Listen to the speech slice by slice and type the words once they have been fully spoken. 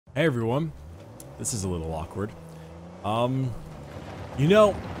Hey everyone, this is a little awkward. You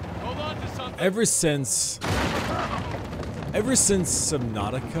know, ever since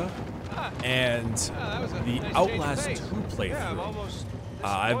Subnautica and the Outlast 2 playthrough,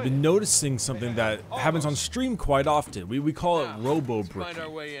 I've been noticing something that happens on stream quite often. We call it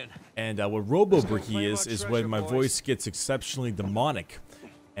Bricky. And what Bricky is when my voice gets exceptionally demonic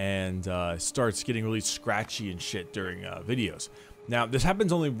and starts getting really scratchy and shit during videos. Now, this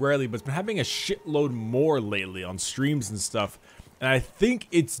happens only rarely, but it's been happening a shitload more lately on streams and stuff. And I think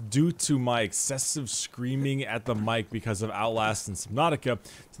it's due to my excessive screaming at the mic because of Outlast and Subnautica,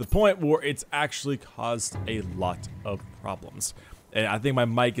 to the point where it's actually caused a lot of problems. And I think my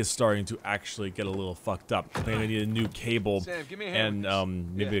mic is starting to actually get a little fucked up. I think I need a new cable and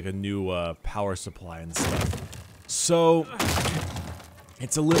maybe like a new power supply and stuff. So,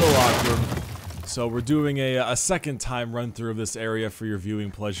 it's a little awkward. So we're doing a second time run through of this area for your viewing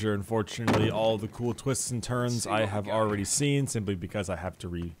pleasure. Unfortunately, all the cool twists and turns I have already seen, simply because I have to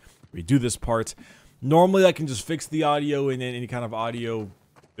redo this part. Normally I can just fix the audio in any kind of audio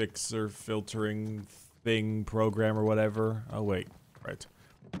fixer, filtering thing, program or whatever. Oh wait, right.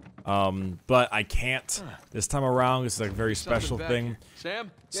 But I can't this time around. It's like a very special thing.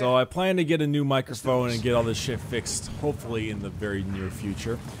 So I plan to get a new microphone and get all this shit fixed, hopefully in the very near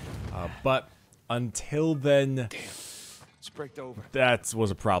future. But until then, that was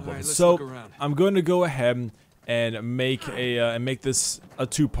a problem. Right, so I'm going to go ahead and make this a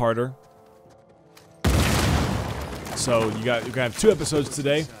two-parter. So you're gonna have 2 episodes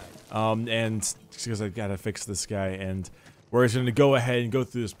today, and because I gotta fix this guy, and we're just gonna go ahead and go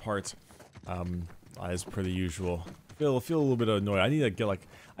through this part, as per the usual. Feel a little bit annoyed. I need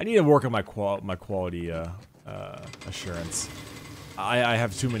to work on my quality assurance. I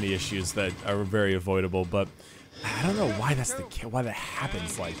have too many issues that are very avoidable, but I don't know why why that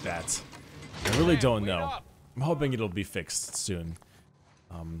happens like that. I really don't know. I'm hoping it'll be fixed soon.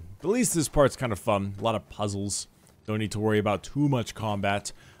 But at least this part's kind of fun. A lot of puzzles. Don't need to worry about too much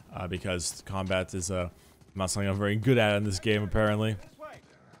combat, because combat is not something I'm very good at in this game, apparently.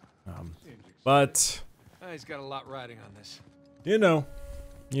 But he's got a lot riding on this. you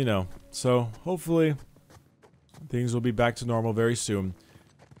know. So hopefully things will be back to normal very soon,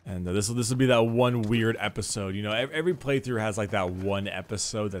 and this will be that one weird episode. You know, every playthrough has like that one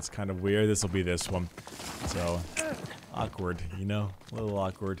episode that's kind of weird. This will be this one. So awkward, you know, a little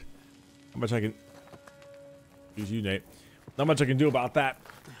awkward. How much I can? Excuse you, Nate. Not much I can do about that.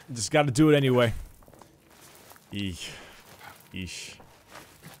 Just got to do it anyway. Eesh. Eesh.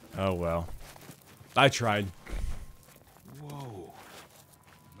 Oh well. I tried. Whoa.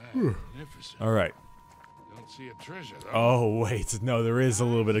 Magnificent. All right. Don't see a treasure, though. Oh wait, no, there is a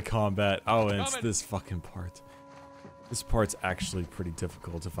little bit of combat. Oh, and it's this fucking part. This part's actually pretty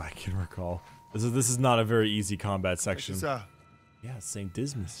difficult, if I can recall. This is not a very easy combat section. Yeah, St.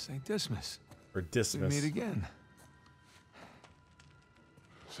 Dismas. St. Dismas. Or Dismas. We meet again.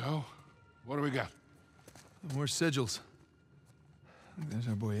 So, what do we got? More sigils. There's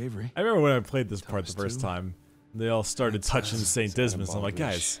our boy Avery. I remember when I played this part the first time. They all started touching St. Dismas. I'm like,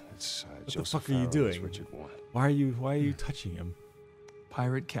 guys, what the fuck are you doing? Why are you touching him?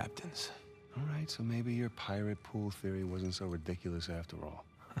 Pirate captains. All right, so maybe your pirate pool theory wasn't so ridiculous after all.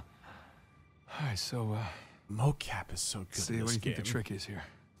 Alright, so, mocap is so good see, in this what do you game. think the trick is here?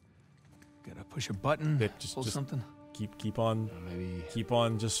 Gotta push a button, pull something? Keep on, maybe keep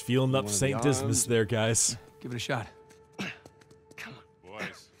on just feeling up St. Dismas there, guys. Give it a shot. Come on.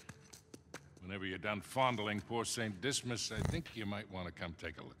 Boys, whenever you're done fondling poor St. Dismas, I think you might want to come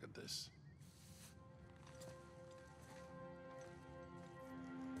take a look at this.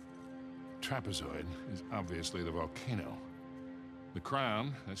 Trapezoid is obviously the volcano. The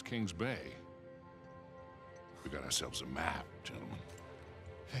crown is King's Bay. We got ourselves a map, gentlemen.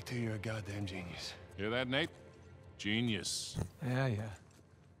 Victor, you're a goddamn genius. Hear that, Nate? Genius. Yeah.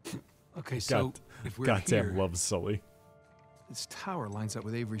 Okay, so if we're Goddamn here, love Sully. this tower lines up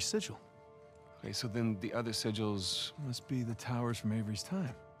with Avery's sigil. Okay, so then the other sigils... Must be the towers from Avery's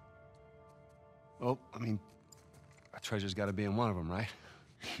time. Well, I mean, a treasure's got to be in one of them, right?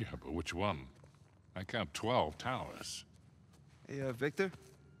 Yeah, but which one? I count 12 towers. Hey, Victor?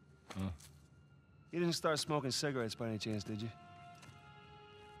 Huh? You didn't start smoking cigarettes by any chance, did you?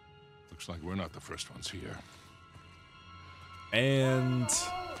 Looks like we're not the first ones here. And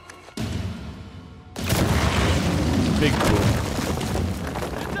big pool.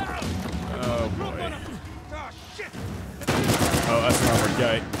 Oh boy. Oh, that's an armored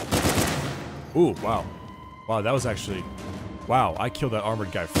guy. Ooh, wow. Wow, that was actually... Wow, I killed that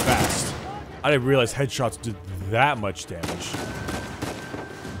armored guy fast. I didn't realize headshots did that much damage.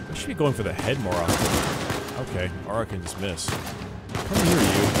 should be going for the head more often. Okay, or I can just miss. Come here,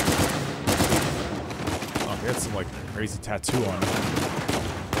 you. Oh, he had some like crazy tattoo on him.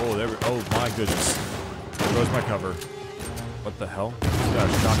 Oh, there we. Oh my goodness. There goes my cover. What the hell? You got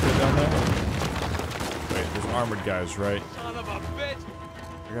a shotgun down there? Wait, there's armored guys, right? Son of a bitch!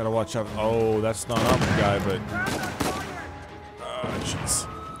 I gotta watch out. Oh, that's not an armored guy, but. Oh, jeez.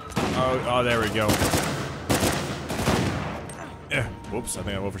 Oh, there we go. Whoops, I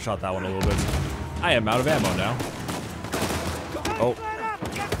think I overshot that one a little bit. I am out of ammo now. Oh,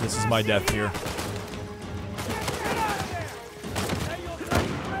 this is my death here.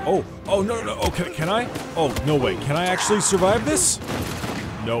 Oh, no. Oh, can I? Oh, no way. Can I actually survive this?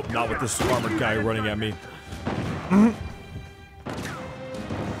 Nope, not with this armored guy running at me.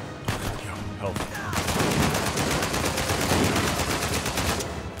 Help.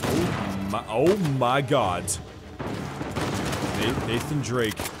 Oh my God. Nathan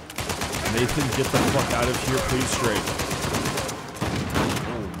Drake. Nathan, get the fuck out of here, please, straight.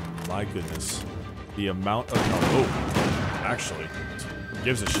 Oh my goodness. The amount of... Oh, actually, who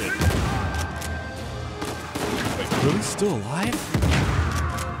gives a shit? Wait, really? Still alive?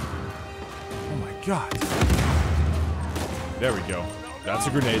 Oh my God. There we go. That's a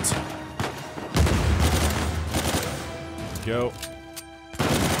grenade. Go.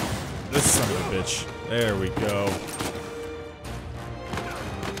 This son of a bitch. There we go.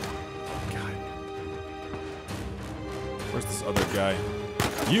 God. Where's this other guy?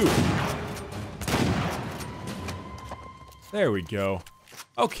 You! There we go.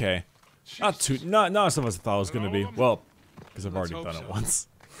 Okay. Not as much as I thought it was gonna be. Well, because I've already done it once.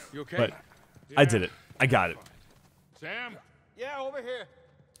 You okay? But I did it. I got it. Sam? Yeah, over here.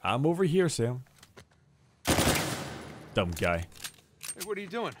 I'm over here, Sam. Dumb guy. Hey, what are you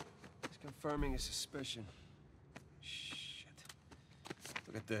doing? He's confirming his suspicion. Shit.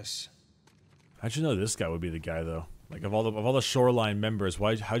 Look at this. How'd you know this guy would be the guy, though? Like, of all the Shoreline members,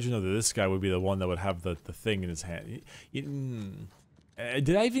 how'd you know that this guy would be the one that would have the thing in his hand?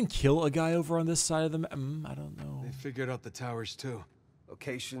 Did I even kill a guy over on this side of the map? I don't know. They figured out the towers, too.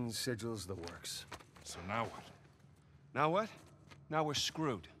 Locations, sigils, the works. So now what? Now what? Now we're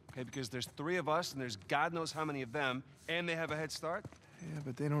screwed. Okay, because there's 3 of us and there's God knows how many of them, and they have a head start. Yeah,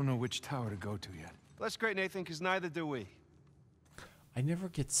 but they don't know which tower to go to yet. That's great, Nathan, because neither do we. I never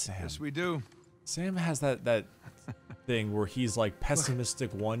get Sam. Yes, we do. Sam has that thing where he's like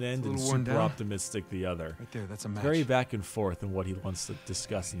pessimistic one end and super optimistic the other. Right there, that's a match. Very back and forth in what he wants to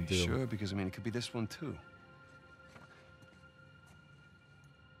discuss and do. Sure, because I mean, it could be this one too.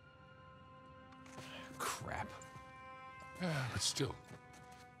 Crap. But still,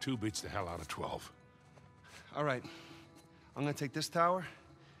 2 beats the hell out of 12. All right, I'm gonna take this tower.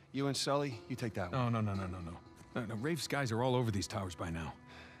 You and Sully, you take that one. No, Rafe's guys are all over these towers by now.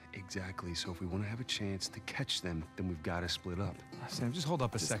 Exactly, so if we want to have a chance to catch them, then we've got to split up. Sam, just hold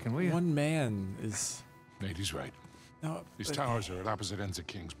up a second, will you? One man is... Nate, he's right. No, These towers are at opposite ends of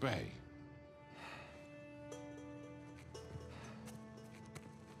Kings Bay.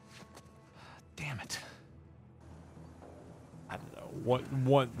 Damn it. I don't know.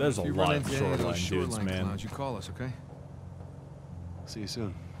 What? There's a lot of Shoreline dudes, man. Clouds, you call us, okay? See you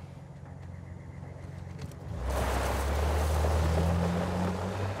soon.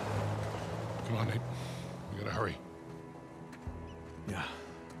 Come on, Nate. We gotta hurry. Yeah.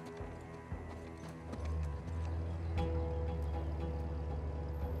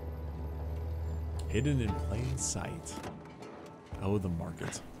 Hidden in plain sight. Oh, the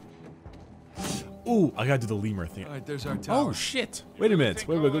market. Ooh, I gotta do the lemur thing. All right, there's our tower. Oh, shit. Wait a minute.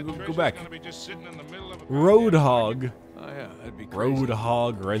 Wait, go back. Roadhog. Roadhog. Oh, yeah, that'd be crazy.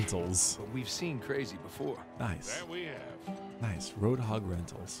 Roadhog Rentals. But we've seen crazy before. Nice. That we have. Nice. Roadhog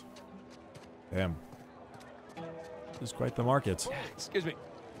Rentals. Damn. This is quite the market. Excuse me.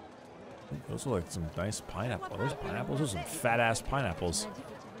 Those are like some nice pineapples. Those pineapples are some fat-ass pineapples.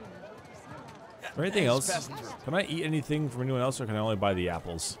 Or anything else? Can I eat anything from anyone else, or can I only buy the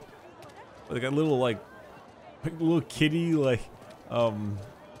apples? They got little, like little kitty, like, I don't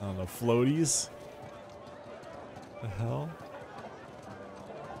know, floaties? The hell?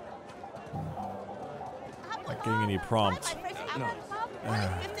 Not getting any prompt. No.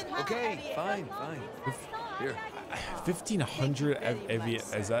 Okay, fine. Here. 1,500 every,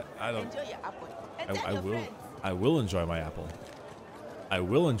 is that, I will enjoy my apple. I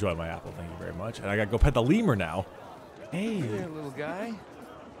will enjoy my apple, thank you very much. And I gotta go pet the lemur now. Hey. Hey there, little guy.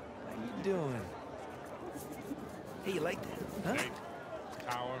 How you doing? Hey, you like that? Huh?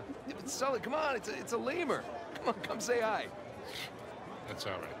 Tower. Yeah, but Sully, come on, it's a lemur. Come on, come say hi. That's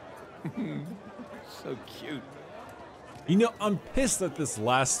all right. So cute. You know, I'm pissed that this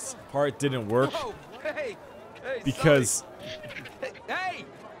last part didn't work. Whoa, hey, because... Hey!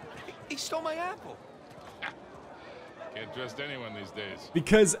 He stole my apple. Can't trust anyone these days.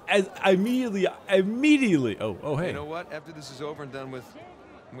 Because as immediately, oh, hey. You know what? After this is over and done with,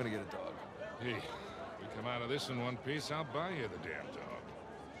 I'm gonna get a dog. Hey, we come out of this in one piece, I'll buy you the damn dog.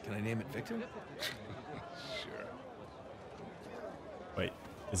 Can I name it Victor? Sure. Wait,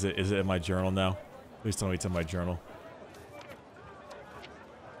 is it in my journal now? Please tell me it's in my journal.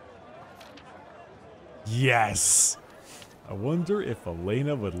 Yes! I wonder if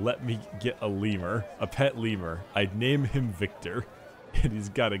Elena would let me get a lemur, a pet lemur. I'd name him Victor, and he's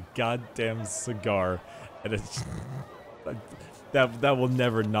got a goddamn cigar, and it's that will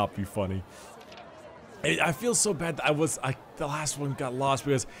never not be funny. I feel so bad that the last one got lost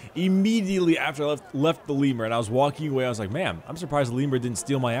because immediately after I left the lemur and I was walking away, I was like, man, I'm surprised the lemur didn't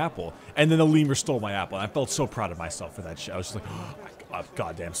steal my apple. And then the lemur stole my apple, and I felt so proud of myself for that shit. I was just like, oh, I'm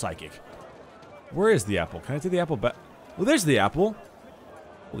goddamn psychic. Where is the apple? Can I take the apple back? Well, there's the apple.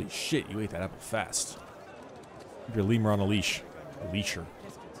 Holy shit, you ate that apple fast. Keep your lemur on a leash. A leasher.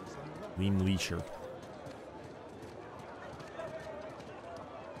 Leasher.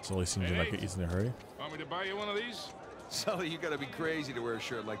 Sully seems like he's in a hurry. Want me to buy you one of these? Sully, you gotta be crazy to wear a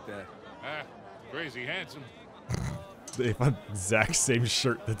shirt like that. Ah, crazy handsome. They have the exact same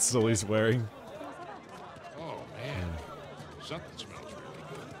shirt that Sully's wearing. Oh, man. Something smells really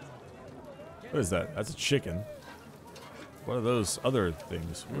good. What is that? That's a chicken. What are those other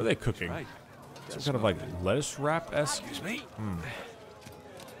things? What are they cooking? Right. Some kind of like lettuce wrap-esque? Excuse me.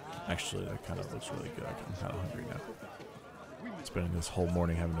 Actually, that kind of looks really good. I'm kind of hungry now. Spending this whole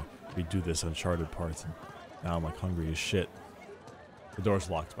morning having to redo this Uncharted parts, and now I'm like hungry as shit. The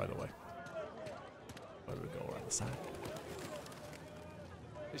door's locked, by the way. Why do we go around the side?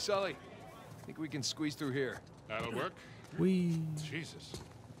 Hey, Sully. Think we can squeeze through here? That'll work. Jesus.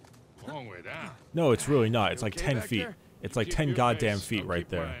 Long way down. No, it's really not. It's You like okay 10 back feet. there? It's like Keep 10 your goddamn pace, feet I'll right keep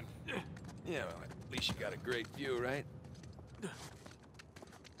there. mine. Yeah, well, at least you got a great view, right?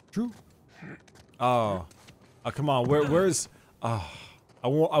 True. Oh, come on. Where's? I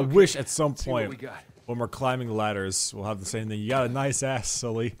wish at some See what we point got. when we're climbing ladders, we'll have the same thing. You got a nice ass,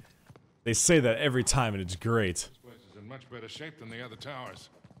 Sully. They say that every time, and it's great. This place is in much better shape than the other towers.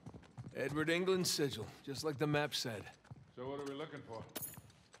 Edward England's sigil, just like the map said. So what are we looking for?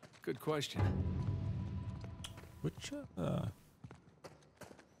 Good question. Which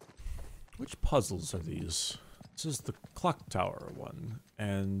puzzles are these? This is the clock tower one,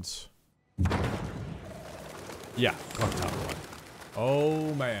 and yeah, clock tower one.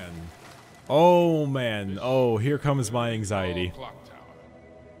 Oh man, oh man, oh here comes my anxiety. Clock tower.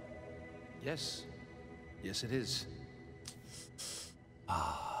 Yes. Yes, it is.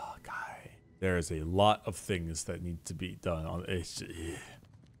 Ah, guy, there is a lot of things that need to be done on. There's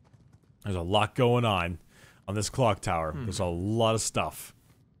a lot going on this clock tower. There's a lot of stuff.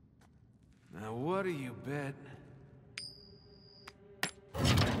 Now, what do you bet?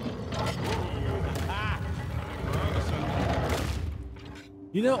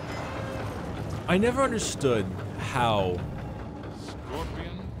 You know, I never understood how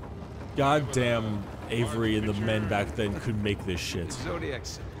Scorpion? goddamn Avery and the men back then could make this shit. Zodiac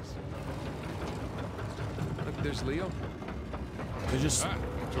symbols. Look, there's Leo. They just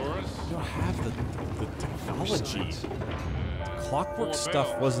Taurus? don't have the technology. Clockwork 4 stuff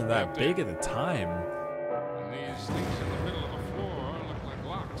bells. wasn't that Empty. big at the time. And these things in the middle of the floor look like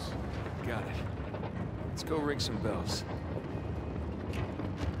locks. Got it. Let's go ring some bells.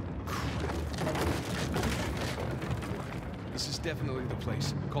 This is definitely the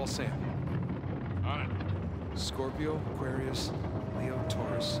place. Call Sam. On it. Scorpio, Aquarius, Leo,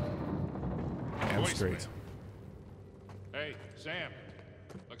 Taurus. Damn Voice straight. Hey, Sam.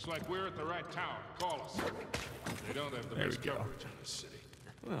 Looks like we're at the right tower. Call us. They don't have the There we best go. coverage in the city.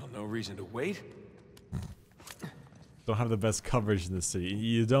 Well, no reason to wait. Don't have the best coverage in the city.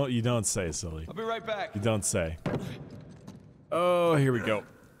 You don't say, Sully. I'll be right back. You don't say. Oh, here we go.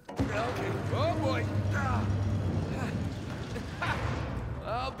 Okay. Oh boy.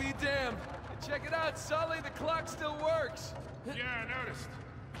 I'll be damned. Check it out, Sully. The clock still works. Yeah, I noticed.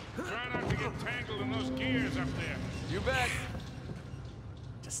 Try not to get tangled in those gears up there. You bet.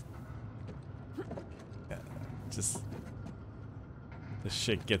 Just this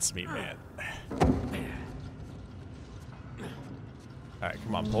shit gets me, man. Alright,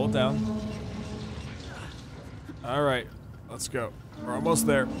 come on, pull it down. Alright, let's go. We're almost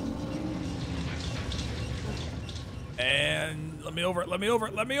there. And let me over, let me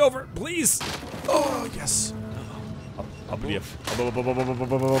over, let me over, please! Oh, yes. Up, up,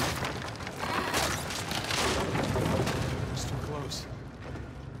 up.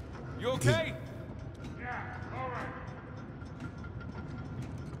 You okay?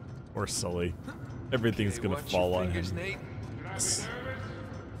 Or Sully. Everything's Okay, gonna watch fall your on fingers, him. Nate.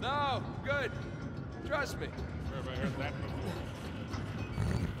 No, good. Trust me. Where have I heard that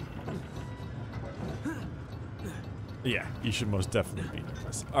before? Yeah, you should most definitely be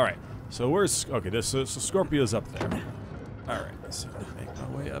this. All right, so where's okay? So Scorpio's up there. All right, so make my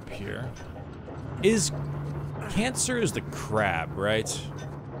way up here. Is Cancer is the crab, right?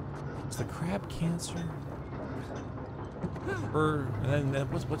 Is the crab Cancer? Or and then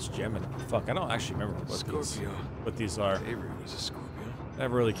what's Gemini? Fuck, I don't actually remember what these are. Avery was a Scorpio. I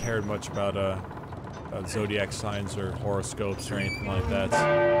never really cared much about zodiac signs or horoscopes or anything like that.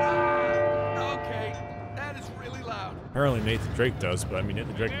 Okay, that is really loud. Apparently Nathan Drake does, but I mean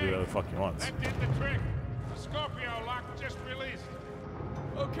Nathan Drake can do whatever the fuck he wants. That did the trick. The Scorpio lock just released.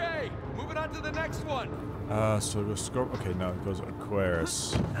 Okay, moving on to the next one. So it goes Scorpio. Okay, no, it goes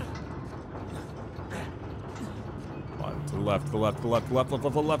Aquarius. On to the left, the left, the left, the left, the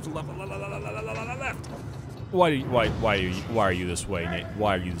left, the left, the left, the left. Why are you this way, Nate?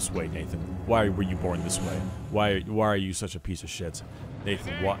 Why are you this way, Nathan? Why were you born this way? Why are you such a piece of shit,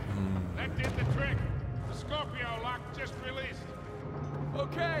 Nathan? What? That did the trick. The Scorpio lock just released.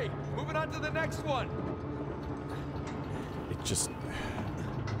 Okay, moving on to the next one. It just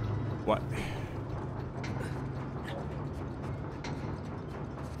what?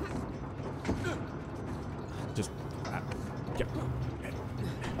 Just yeah.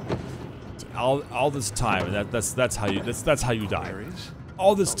 All this time, and that's how you die.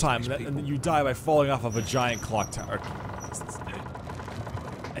 All this time, and then you die by falling off of a giant clock tower.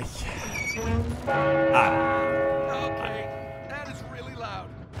 Okay, that is really loud.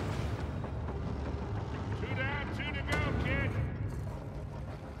 2 down, 2 to go, kid.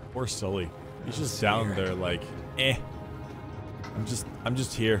 Poor Sully. He's just down there like, eh. I'm just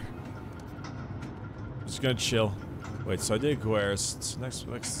here. I'm just gonna chill. Wait, so I did Aquarius. Next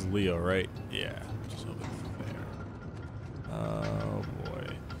is Leo, right? Yeah, just over there. Oh boy.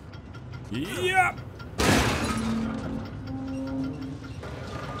 Yep.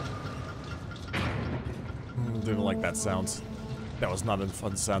 Didn't like that sound. That was not a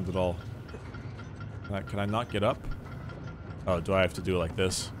fun sound at all. Can I not get up? Oh, do I have to do it like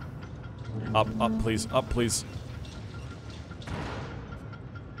this? Up, please, up, please.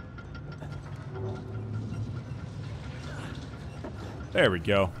 There we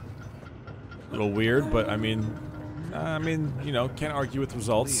go. A little weird, but I mean, you know, can't argue with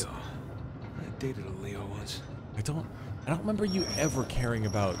results. Leo. I dated a Leo once. I don't remember you ever caring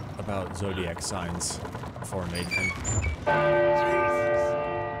about zodiac signs before, Nathan.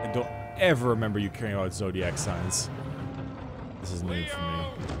 I don't ever remember you caring about zodiac signs. This is new for me.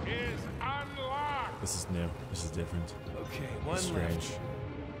 Leo is unlocked. This is new. This is different. Okay, It's one strange. left.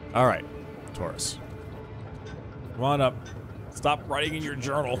 All right, Taurus. Come on up. Stop writing in your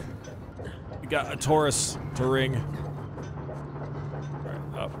journal. We got a Taurus to ring. All right,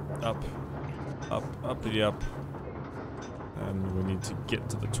 up, the up. And we need to get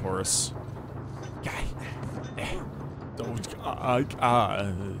to the Taurus. Guy. Don't. I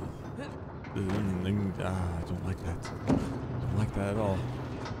don't like that. Don't like that at all.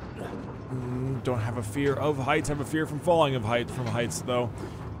 Don't have a fear of heights. Have a fear from falling from heights, though.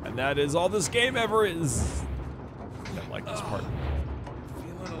 And that is all this game ever is. I don't like this part.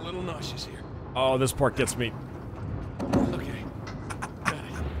 Feeling a little nauseous here. Oh, this part gets me. Okay. Got it.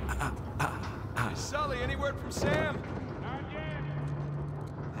 Hey, Sully, any word from Sam? Not yet.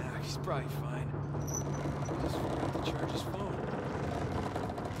 Yeah, he's probably fine. Just forgot to charge his phone.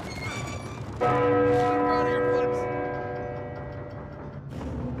 Get out of here, Blitz.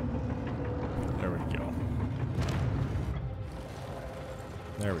 There we go.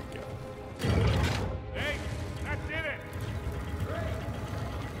 There we go. Hey, that did it.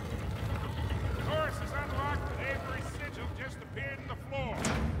 The Taurus is unlocked and Avery's sigil just appeared in the floor.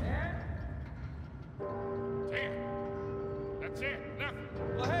 Damn. That's it. Nothing.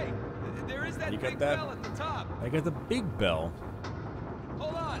 Well, hey, there is that You got big that? bell at the top. I got the big bell.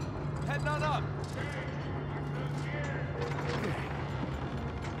 Hold on, heading on up.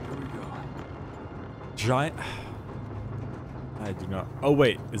 Here we go. Giant. I do not. Oh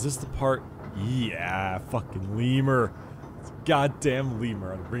wait, is this the part? Yeah, fucking lemur. It's a goddamn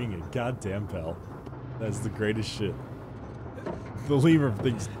lemur. I'm ringing a goddamn bell. That's the greatest shit. The lemur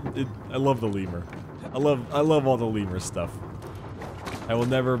things. I love the lemur. I love all the lemur stuff. I will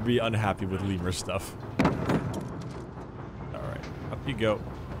never be unhappy with lemur stuff. All right, up you go.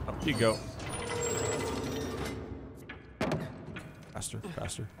 Up you go. Faster,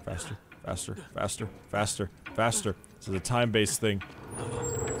 faster, faster, faster, faster, faster, faster. This is a time-based thing.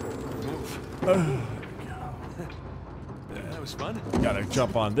 That was fun. Gotta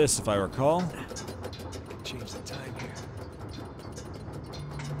jump on this if I recall. Change the time here.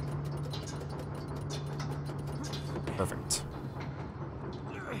 Perfect.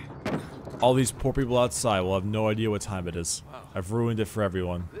 All these poor people outside will have no idea what time it is. Wow. I've ruined it for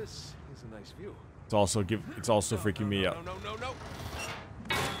everyone. This is a nice view. It's also freaking me out. No.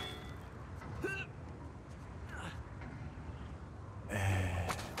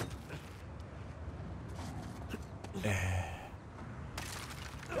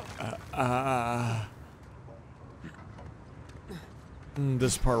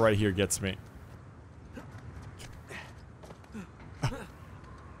 This part right here gets me.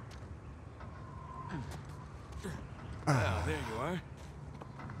 Well, there you are.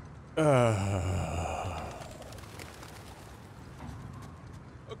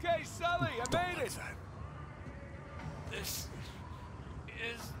 Okay, Sully, I made it. This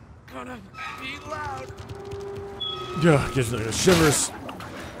is gonna be loud. Yeah, gives me the shivers.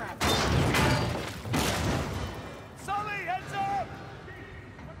 Sully, heads up!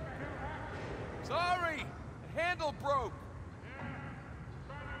 Sorry, the handle broke.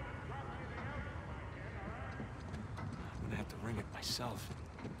 I'm gonna have to ring it myself.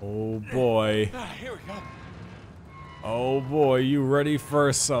 Oh boy. Here we go. Oh boy, you ready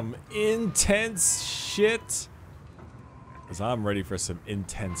for some intense shit? Because I'm ready for some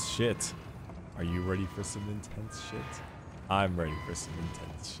intense shit. Are you ready for some intense shit? I'm ready for some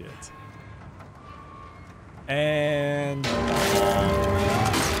intense shit. And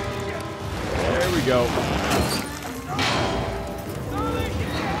there we go.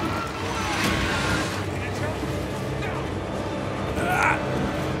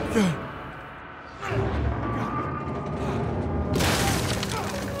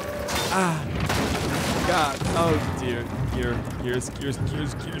 God, oh dear, gears. Go,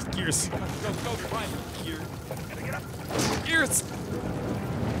 fine. Gear. Gotta get up. Gears!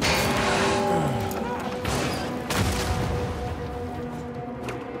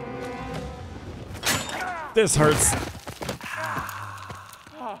 This hurts.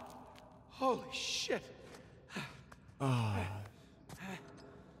 Holy shit.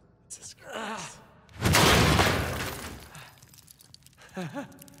 Jesus Christ.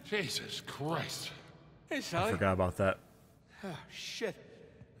 Jesus Christ. Hey, I Sully. forgot about that. Oh, shit.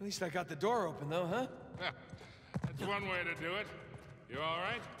 At least I got the door open, though, huh? That's one way to do it. You all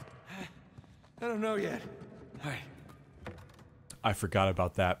right? I don't know yet. All right. I forgot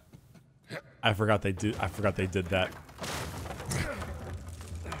about that. I forgot they did that.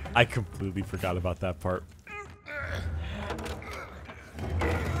 I completely forgot about that part.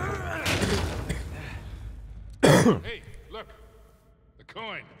 Hey, look. The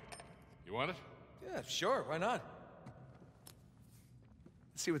coin. You want it? Yeah, sure. Why not?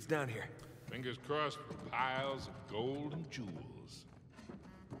 Let's see what's down here. Fingers crossed for piles of gold and jewels.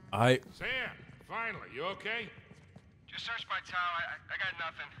 I Sam, finally, you okay? Just searched my tower. I got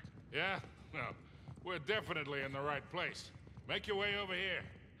nothing. Yeah? Well, we're definitely in the right place. Make your way over here.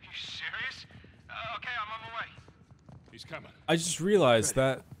 You serious? Okay, I'm on my way. He's coming. just realized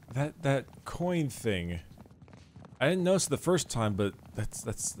that coin thing. I didn't notice it the first time, but that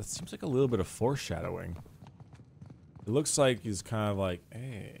seems like a little bit of foreshadowing. It looks like he's kind of like,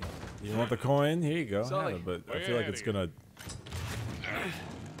 hey, you want the coin? Here you go. Have it. But I feel like it's gonna.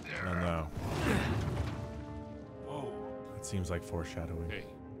 I don't know. Whoa. It seems like foreshadowing. Hey,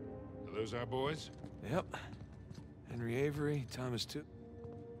 are those our boys? Yep. Henry Avery, Thomas too.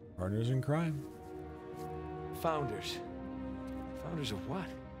 Partners in crime. Founders. Founders of what?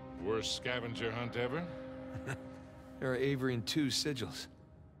 Worst scavenger hunt ever? There are Avery and two sigils.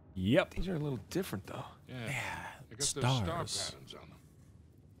 Yep. These are a little different, though. Yeah. They got those star Stars. patterns on them.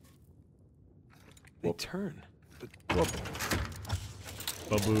 They Whoop. turn. But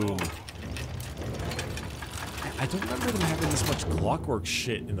Ba-boom. I don't remember them having this much clockwork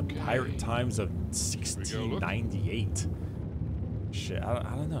shit in the pirate times of 1698. Shit, I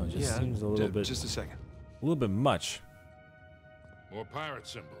don't know. It just seems a little bit. Just a second. A little bit much. More pirate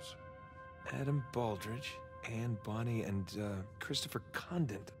symbols. Adam Baldridge, Anne Bonny, and Christopher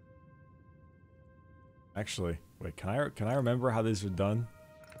Condent. Actually, wait. Can I remember how these are done?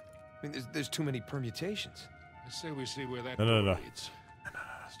 I mean, there's too many permutations. I say we see where that No. door leads.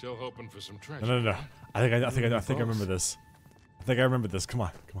 Still hoping for some treasure. No. I think I remember this. I think I remember this. Come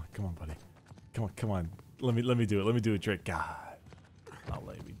on, buddy. Come on. Let me do it. Let me do it, Drake. God, not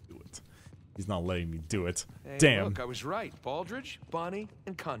letting me do it. He's not letting me do it. Hey, Damn. Look, I was right. Baldridge, Bonny,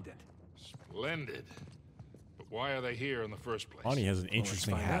 and Condent. Splendid. But why are they here in the first place? Bonnie has an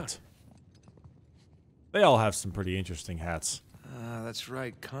interesting find hat. out. They all have some pretty interesting hats. That's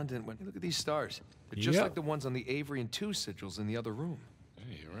right. Content went. Hey, look at these stars. They're just like the ones on the Avery and 2 sigils in the other room.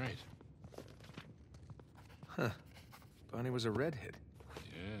 Hey, you're right. Huh. Bonnie was a redhead.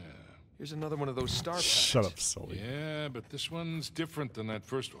 Yeah. Here's another one of those star patterns. Shut up, Sully. Yeah, but this one's different than that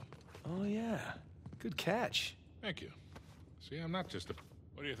first one. Oh, yeah. Good catch. Thank you. See, I'm not just a...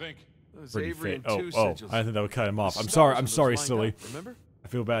 What do you think? Those Pretty Avery and fair. 2 Oh, sigils. I think that would cut him off. The I'm stars sorry, were those Silly. lined up, remember? I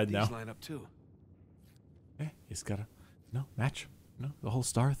feel bad These now. line up too. Yeah, he's got to... No, match. No, the whole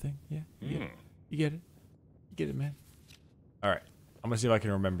star thing. Yeah, you get it. You get it. You get it, man. All right. I'm going to see if I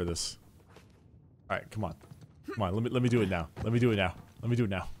can remember this. All right, come on. Come on, let me do it now. Let me do it now. Let me do it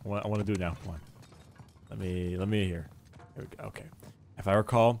now. I want to do it now. Come on. Let me hear. Here we go. Okay. If I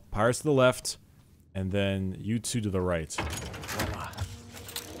recall, pirates to the left, and then you two to the right. Voila.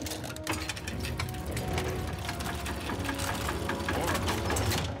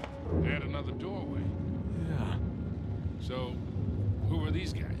 Add another doorway. Yeah. So, who are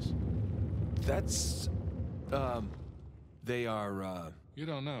these guys? That's, they are, You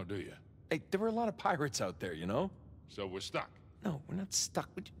don't know, do you? Hey, there were a lot of pirates out there, you know? So we're stuck. No, we're not stuck.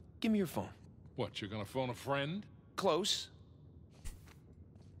 Give me your phone. What, you're gonna phone a friend? Close.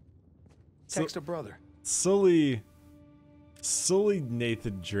 Text a brother. Sully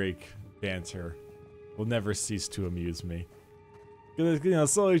Nathan Drake banter will never cease to amuse me. You know,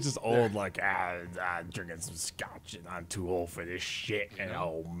 Sully's just old, like, drinking some scotch, and I'm too old for this shit. And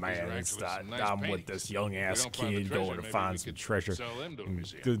oh man, it's not, I'm with this young ass kid going to find some treasure.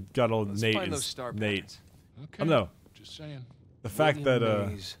 Good God, old Nate is Nate. Okay. Oh no, Just saying. the fact that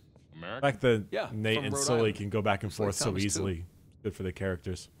American? Nate from and Rhode Sully Island. can go back and Just like forth so Thomas, too. easily, good for the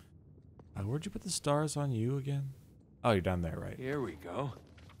characters. Where'd you put the stars on you again? Oh, you're down there, right? Here we go.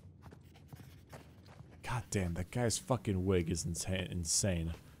 God damn, that guy's fucking wig is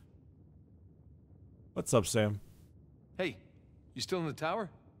insane. What's up, Sam? Hey, you still in the tower?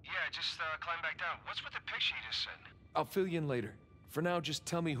 Yeah, just climb back down. What's with the picture you just sent? I'll fill you in later. For now, just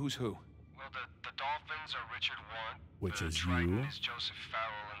tell me who's who. Well, the dolphins are Richard Want. Which the is Triton you. is Joseph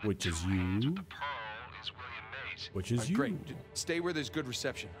Farrell, and Which the is two hands you. with the pearl is William Mays. Which is All right, you. great. Just stay where there's good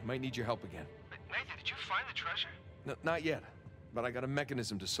reception. I might need your help again. Nathan, did you find the treasure? No, not yet. But I got a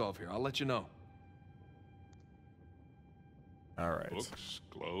mechanism to solve here. I'll let you know. All right. Books,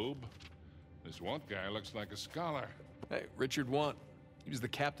 globe. This one guy looks like a scholar. Hey, Richard Want. He was the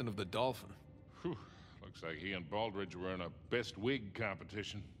captain of the Dolphin. Whew. Looks like he and Baldridge were in a best wig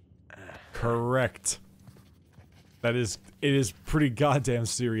competition. Correct. It is pretty goddamn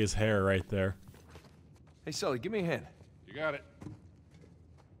serious hair right there. Hey, Sully, give me a hand. You got it.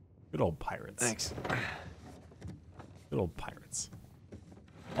 Good old pirates. Thanks. Good old pirates.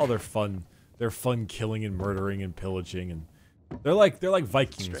 Oh, they're fun. They're fun killing and murdering and pillaging, and they're like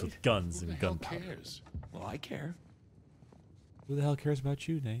Vikings Straight. with guns Who and the hell gunpowder. cares? Well, I care. Who the hell cares about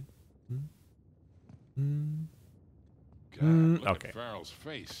you, Nate? God, look okay. at Farrell's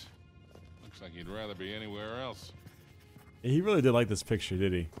face. Looks like he'd rather be anywhere else. He really did like this picture,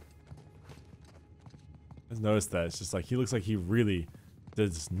 did he? I just noticed that. It's just like he looks like he really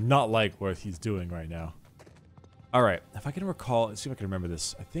does not like what he's doing right now. All right, if I can recall, let's see if I can remember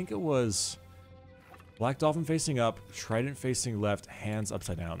this. I think it was Black Dolphin facing up, Trident facing left, hands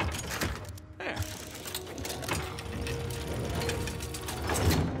upside down. There.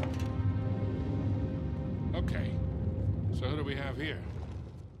 Okay. So who do we have here?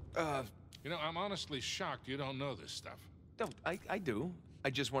 Uh, You know, I'm honestly shocked you don't know this stuff. no, I do. I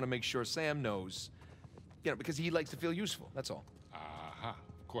just want to make sure Sam knows. You know, because he likes to feel useful. That's all. Aha,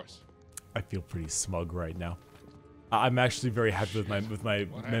 of course. I feel pretty smug right now. I'm actually very happy with my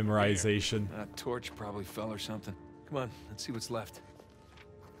What happened memorization. A torch probably fell or something. Come on, let's see what's left.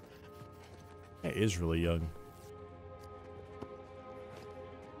 It is really young.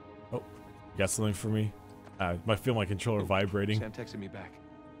 Oh, you got something for me? I feel my controller vibrating. Sam texted me back.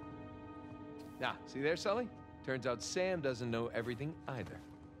 Nah, see there, Sully? Turns out Sam doesn't know everything either.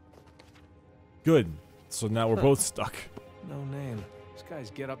 Good. So now we're both stuck. No name. This guy's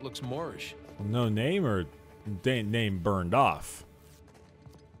getup looks Moorish. No name or name burned off?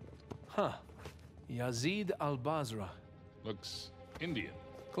 Huh. Yazid al-Basra. Looks Indian.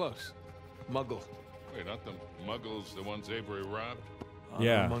 Close. Muggle. Wait, aren't the Muggles the ones Avery robbed? Honor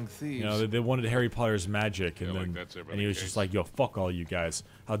Yeah. among thieves. You know, they wanted Harry Potter's magic, and Yeah, like then that's ever and he the was just case. like, "Yo, fuck all you guys!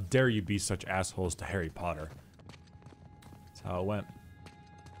 How dare you be such assholes to Harry Potter?" That's how it went.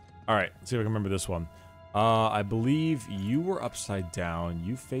 All right, let's see if I can remember this one. I believe you were upside down.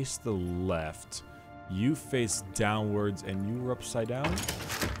 You faced the left. You faced downwards, and you were upside down.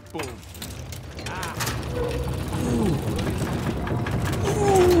 Boom.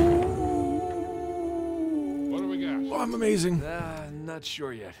 What do we got? I'm amazing. Not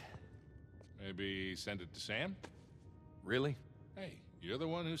sure yet. Maybe send it to Sam? Really? Hey, you're the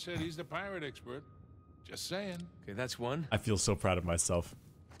one who said he's the pirate expert. Just saying. Okay, that's one. I feel so proud of myself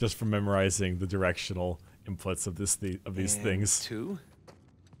just for memorizing the directional inputs of these things. Two.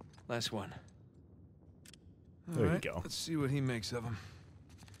 Last one. There you go. Let's see what he makes of them.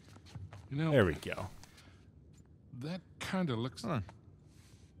 You know, There we go. that kind of looks... Hold on.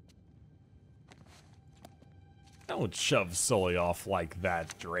 Don't shove Sully off like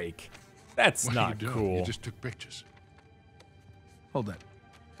that, Drake. That's What are not you doing? cool. You just took pictures. Hold that.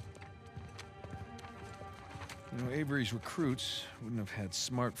 You know, Avery's recruits wouldn't have had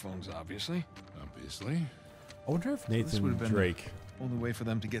smartphones, obviously. Obviously. I wonder if would've Nathan been- Drake Only way for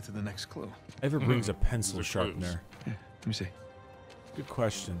them to get to the next clue. ever brings a pencil Those are clues. sharpener. Yeah, let me see. Good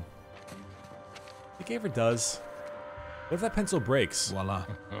question. Think he ever does? What if that pencil breaks? Voila.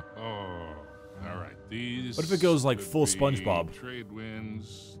 Oh, all right. These. What if it goes, like, could full be SpongeBob? Trade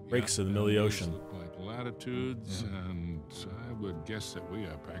winds. Breaks in the and middle of the these ocean. Look like latitudes, and I would guess that we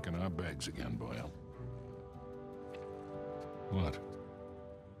are packing our bags again, Boyle. What?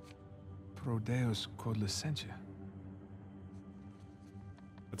 Pro Deus quod licentia.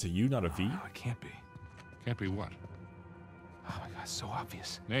 That's a U, not a V? Oh, it can't be. Can't be what? Oh my god, it's so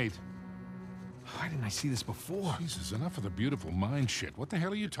obvious. Nate. Why didn't I see this before? Jesus, enough of the beautiful mind shit. What the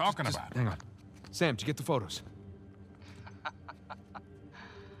hell are you talking Just about? hang on. Sam, did you get the photos?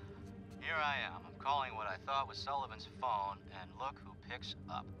 Here I am. I'm calling what I thought was Sullivan's phone, and look who picks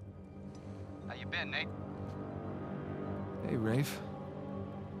up. How you been, Nate? Hey, Rafe.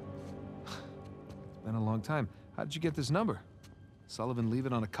 It's been a long time. How did you get this number? Sullivan leave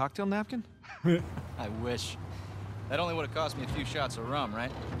it on a cocktail napkin? I wish. That only would have cost me a few shots of rum,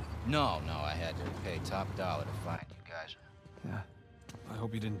 right? No, I had to pay top dollar to find you guys. Yeah. I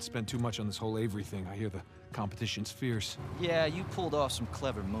hope you didn't spend too much on this whole Avery thing. I hear the competition's fierce. Yeah, you pulled off some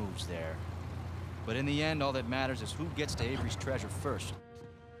clever moves there. But in the end, all that matters is who gets to Avery's treasure first.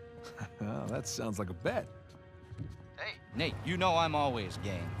 Oh, that sounds like a bet. Hey, Nate, you know I'm always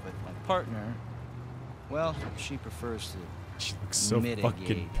game, but my partner, well, she prefers to She looks so mitigate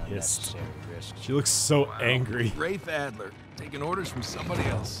fucking pissed. unnecessary risks. She looks so angry. Rafe Adler, taking orders from somebody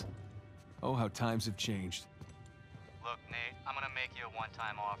else. Oh, how times have changed. Look, Nate, I'm gonna make you a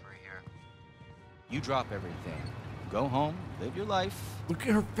one-time offer here. You drop everything. Go home, live your life. Look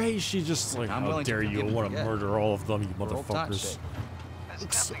at her face. She's just like, I'm how willing to dare you forgive and want to forget. murder all of them, you For old time's motherfuckers. sake.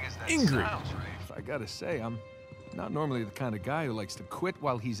 Looks so angry. If I gotta say, I'm not normally the kind of guy who likes to quit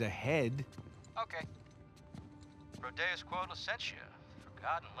while he's ahead. Okay. Prodeus quod licentia, for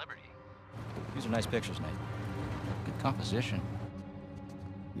God and liberty. These are nice pictures, Nate. Good composition.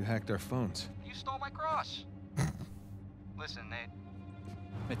 You hacked our phones. You stole my cross. Listen, Nate.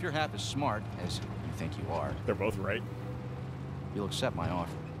 If you're half as smart as you think you are, They're both right. you'll accept my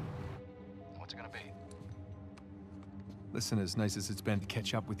offer. What's it gonna be? Listen, as nice as it's been to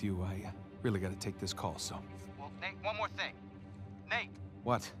catch up with you, I really gotta take this call, so. Well, Nate, one more thing. Nate,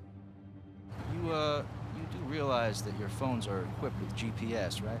 What? you do realize that your phones are equipped with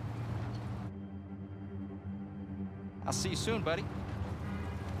GPS, right? I'll see you soon, buddy.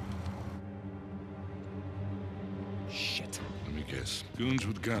 Shit. Let me guess. Goons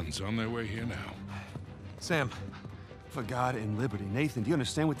with guns on their way here now. Sam, For God and liberty. Nathan, do you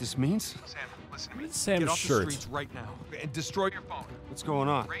understand what this means? Sam, listen to me. Where's Sam's Get off shirt? the streets right now and destroy your phone. What's going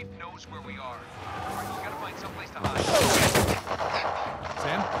on? Rafe knows where we are. You gotta find someplace to hide.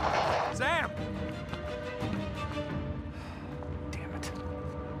 Sam? Sam! Damn it.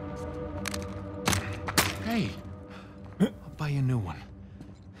 Hey! I'll buy you a new one.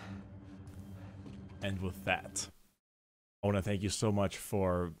 And with that, I want to thank you so much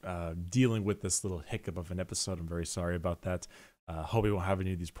for dealing with this little hiccup of an episode. I'm very sorry about that. Hope we won't have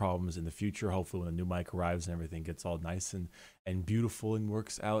any of these problems in the future. Hopefully when the new mic arrives and everything gets all nice and beautiful and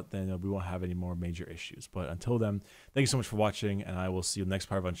works out, then we won't have any more major issues. But until then, thank you so much for watching, and I will see you next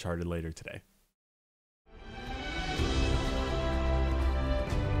part of Uncharted later today.